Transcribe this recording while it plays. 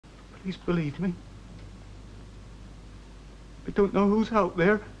Please believe me. I don't know who's out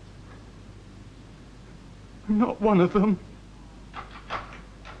there. I'm not one of them.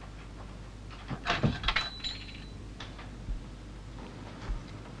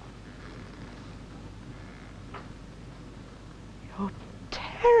 You're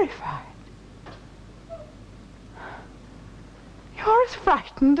terrified. You're as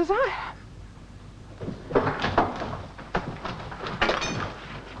frightened as I am.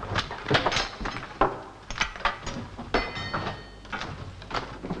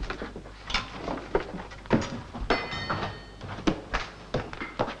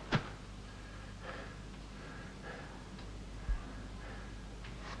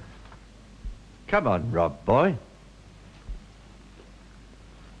 Come on, Rob, boy.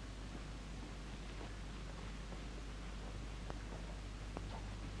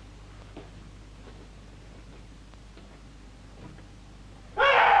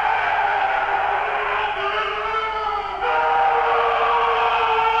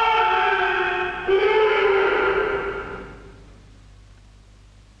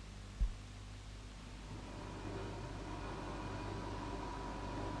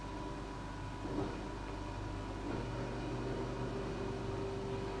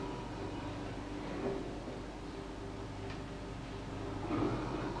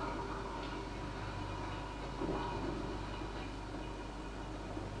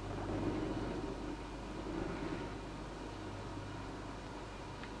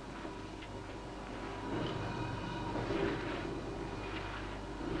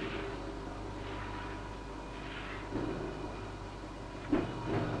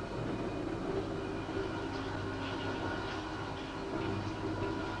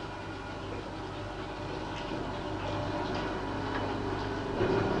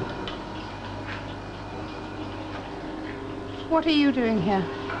 What are you doing here?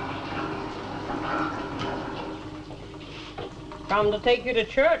 Come to take you to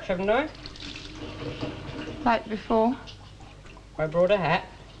church, haven't I? Like before? I brought a hat.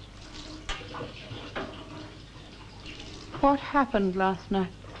 What happened last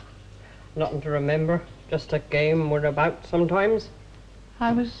night? Nothing to remember. Just a game we're about sometimes.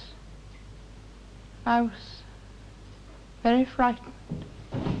 I was very frightened.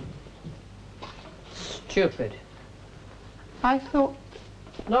 Stupid. I thought...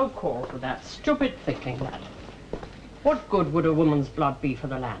 No call for that stupid thinking, lad. What good would a woman's blood be for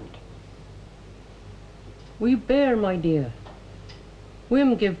the land? We bear, my dear.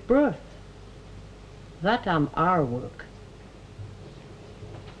 We'm give birth. That am our work.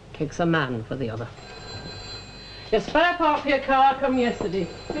 Takes a man for the other. You spare part of your car come yesterday.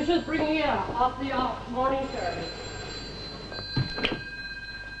 You should bring me out off the morning service.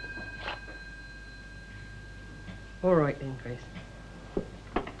 All right then, Grace.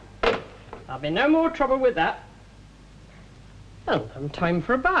 There'll be no more trouble with that. And I'm time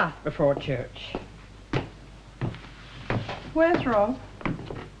for a bath before church. Where's Rob?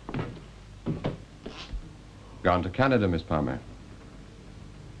 Gone to Canada, Miss Palmer.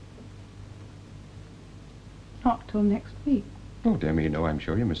 Not till next week. Oh, dear me, no, I'm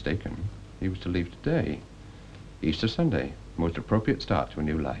sure you're mistaken. He was to leave today. Easter Sunday, most appropriate start to a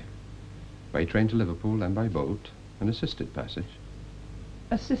new life. By train to Liverpool, then by boat, an assisted passage.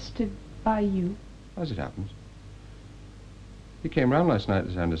 Assisted by you? As it happens. He came round last night,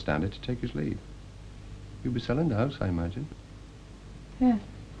 as I understand it, to take his leave. You'll be selling the house, I imagine. Yes.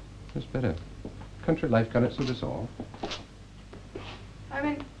 That's better. Country life cannot suit us all. I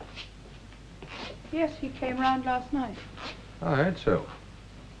mean... Yes, he came round last night. I heard so.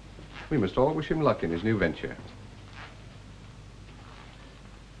 We must all wish him luck in his new venture.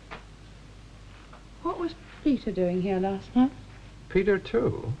 What was Peter doing here last night? Peter,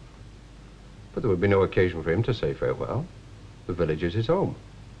 too? But there would be no occasion for him to say farewell. The village is his home.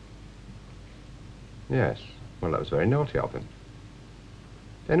 Yes. Well, that was very naughty of him.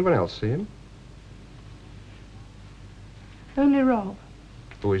 Did anyone else see him? Only Rob.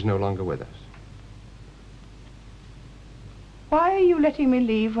 Who is no longer with us. Why are you letting me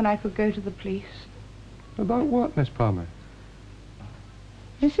leave when I could go to the police? About what, Miss Palmer?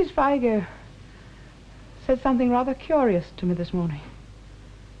 Mrs. Vigo said something rather curious to me this morning.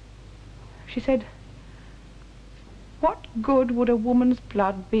 She said, what good would a woman's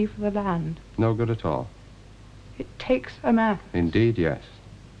blood be for the land? No good at all. It takes a man. Indeed, yes.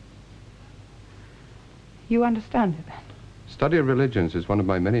 You understand it, then? Study of religions is one of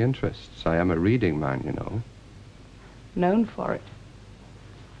my many interests. I am a reading man, you know. Known for it.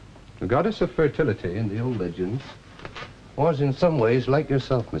 The goddess of fertility in the old legends was in some ways like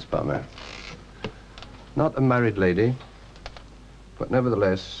yourself, Miss Palmer. Not a married lady, but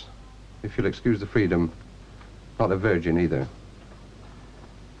nevertheless if you'll excuse the freedom, not a virgin either.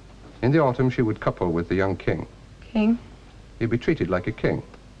 In the autumn, she would couple with the young king. King? He'd be treated like a king.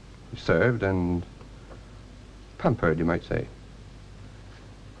 Served and pampered, you might say.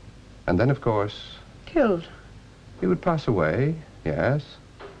 And then, of course, Killed? he would pass away, yes.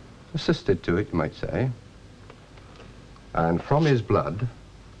 Assisted to it, you might say. And from his blood,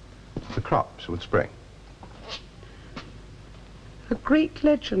 the crops would spring. A Greek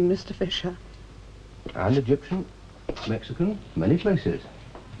legend, Mr. Fisher. And Egyptian, Mexican, many places.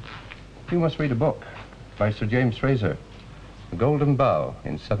 You must read a book by Sir James Fraser, The Golden Bough,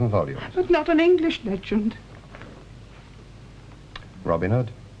 in 7 volumes. But not an English legend. Robin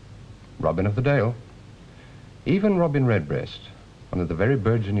Hood, Robin of the Dale, even Robin Redbreast, one of the very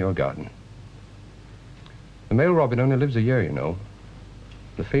birds in your garden. The male robin only lives a year, you know.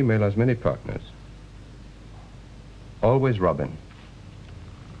 The female has many partners. Always Robin.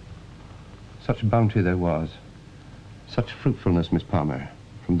 Such bounty there was, such fruitfulness, Miss Palmer,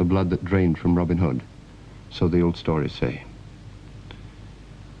 from the blood that drained from Robin Hood, so the old stories say.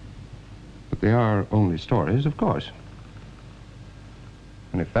 But they are only stories, of course.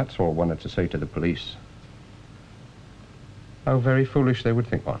 And if that's all one had to say to the police, how very foolish they would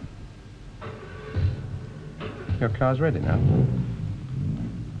think one. Your car's ready now.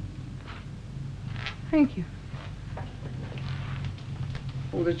 Thank you.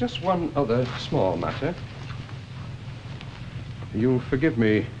 Oh, there's just one other small matter. You'll forgive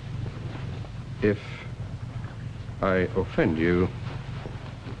me if I offend you.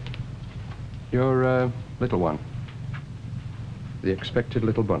 Your little one. The expected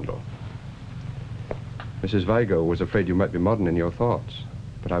little bundle. Mrs. Vigo was afraid you might be modern in your thoughts,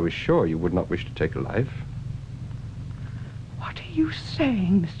 but I was sure you would not wish to take a life. What are you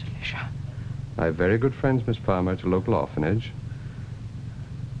saying, Mr. Fisher? I have very good friends, Miss Palmer, at a local orphanage.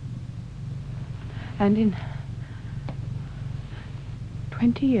 And in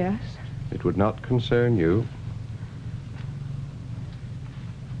 20 years? It would not concern you.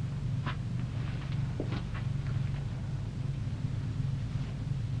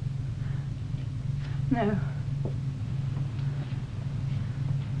 No.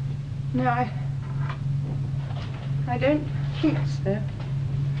 No, I don't think so.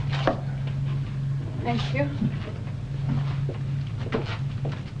 Thank you.